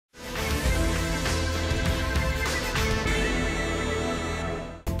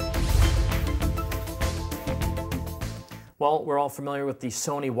Well, we're all familiar with the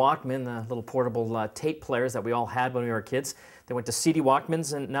Sony Walkman, the little portable tape players that we all had when we were kids. They went to CD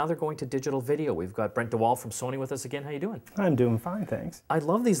Walkmans, and now they're going to digital video. We've got Brent de Waal from Sony with us again. How you doing? I'm doing fine, thanks. I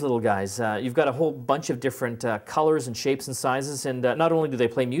love these little guys. You've got a whole bunch of different colors and shapes and sizes, and not only do they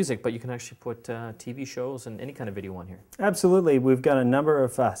play music, but you can actually put TV shows and any kind of video on here. Absolutely. We've got a number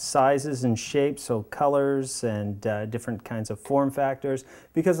of sizes and shapes, so colors and different kinds of form factors,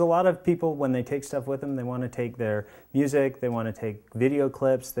 because a lot of people, when they take stuff with them, they want to take their music, they want to take video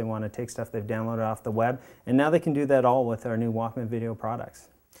clips, they want to take stuff they've downloaded off the web, and now they can do that all with our new Walkman video products.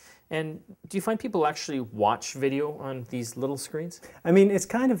 And do you find people actually watch video on these little screens? I mean, it's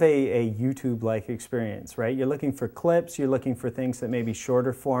kind of a YouTube-like experience, right? You're looking for clips, you're looking for things that may be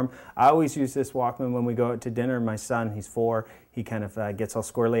shorter form. I always use this Walkman when we go out to dinner. My son, he's 4, he kind of gets all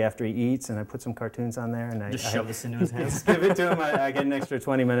squirrely after he eats, and I put some cartoons on there. And Just shove this into his hands? Give it to him. I get an extra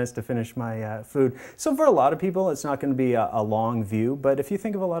 20 minutes to finish my food. So for a lot of people, it's not going to be a long view, but if you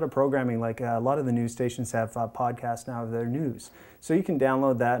think of a lot of programming, like a lot of the news stations have podcasts now of their news. So you can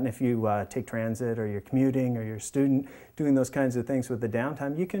download that, and if you take transit or you're commuting or you're a student doing those kinds of things with the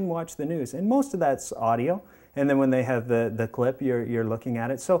downtime, you can watch the news. And most of that's audio, and then when they have the clip, you're looking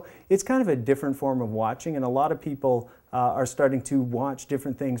at it. So it's kind of a different form of watching, and a lot of people are starting to watch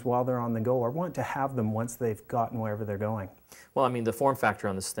different things while they're on the go, or want to have them once they've gotten wherever they're going. Well, I mean, the form factor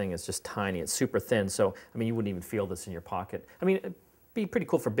on this thing is just tiny. It's super thin, so, I mean, you wouldn't even feel this in your pocket. I mean, it'd be pretty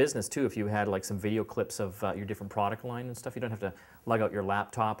cool for business, too, if you had, like, some video clips of your different product line and stuff. You don't have to lug out your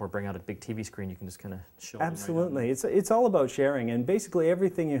laptop or bring out a big TV screen. You can just kind of show them. Absolutely. It's all about sharing, and basically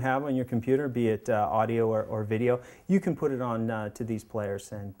everything you have on your computer, be it audio or video, you can put it on to these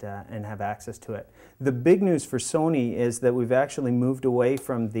players and have access to it. The big news for Sony is that we've actually moved away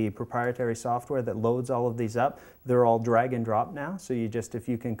from the proprietary software that loads all of these up. They're all drag and drop now, so you just, if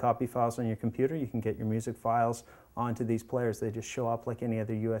you can copy files on your computer, you can get your music files onto these players. They just show up like any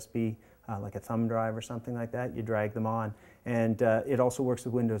other USB, like a thumb drive or something like that. You drag them on, and it also works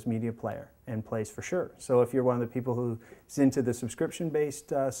with Windows Media Player and plays for sure. So if you're one of the people who's into the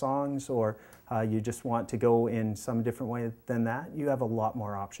subscription-based songs, or you just want to go in some different way than that, you have a lot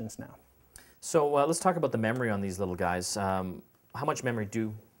more options now. So let's talk about the memory on these little guys. How much memory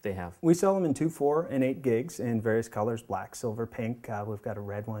do they have? We sell them in 2, 4, and 8 gigs in various colors: black, silver, pink. We've got a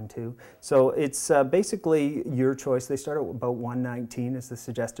red one too. So it's basically your choice. They start at about $119 is the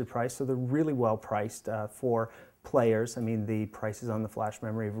suggested price, so they're really well priced for players. I mean, the prices on the flash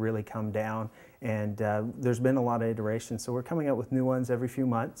memory have really come down, and there's been a lot of iterations. So we're coming out with new ones every few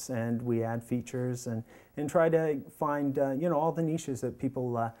months, and we add features and try to find you know, all the niches that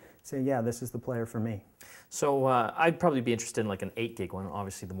people say, yeah, this is the player for me. So I'd probably be interested in like an 8 gig one.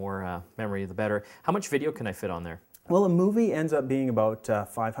 Obviously, the more memory, the better. How much video can I fit on there? Well, a movie ends up being about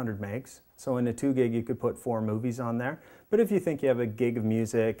 500 megs. So in a 2 gig, you could put 4 movies on there. But if you think you have a gig of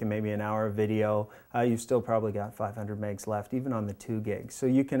music and maybe an hour of video, you've still probably got 500 megs left, even on the 2 gigs. So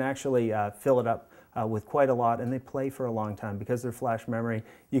you can actually fill it up with quite a lot, and they play for a long time. Because they're flash memory,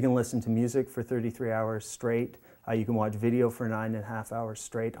 you can listen to music for 33 hours straight. You can watch video for 9.5 hours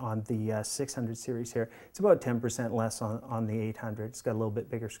straight on the 600 series here. It's about 10% less on the 800. It's got a little bit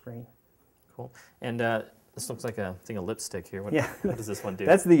bigger screen. Cool. And this looks like a thing of lipstick here. What does this one do?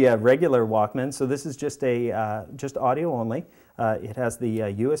 That's the regular Walkman. So this is just just audio only. It has the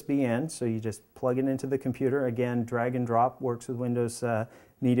USB end, so you just plug it into the computer. Again, drag and drop, works with Windows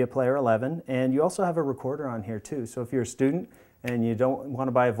Media Player 11. And you also have a recorder on here too. So if you're a student and you don't want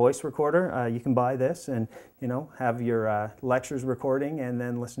to buy a voice recorder, you can buy this and, you know, have your lectures recording and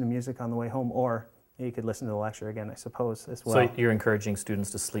then listen to music on the way home, or you could listen to the lecture again, I suppose, as well. So you're encouraging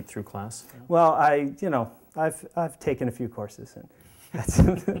students to sleep through class? Well, I've taken a few courses and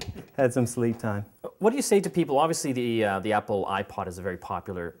had some sleep time. What do you say to people? Obviously, the Apple iPod is a very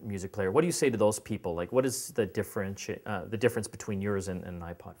popular music player. What do you say to those people? Like, what is the difference between yours and an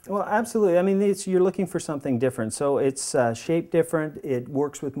iPod? Well, absolutely. I mean, you're looking for something different. So it's shaped different. It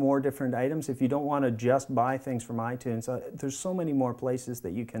works with more different items. If you don't want to just buy things from iTunes, there's so many more places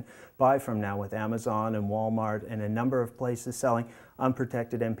that you can buy from now, with Amazon and Walmart and a number of places selling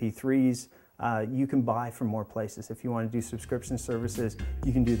unprotected MP3s. You can buy from more places. If you want to do subscription services,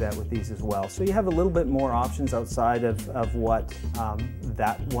 you can do that with these as well. So you have a little bit more options outside of what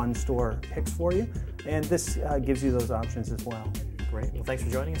that one store picks for you, and this gives you those options as well. Great. Well, thanks for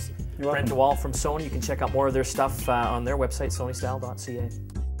joining us. You're welcome. Brent de Waal from Sony. You can check out more of their stuff on their website, sonystyle.ca.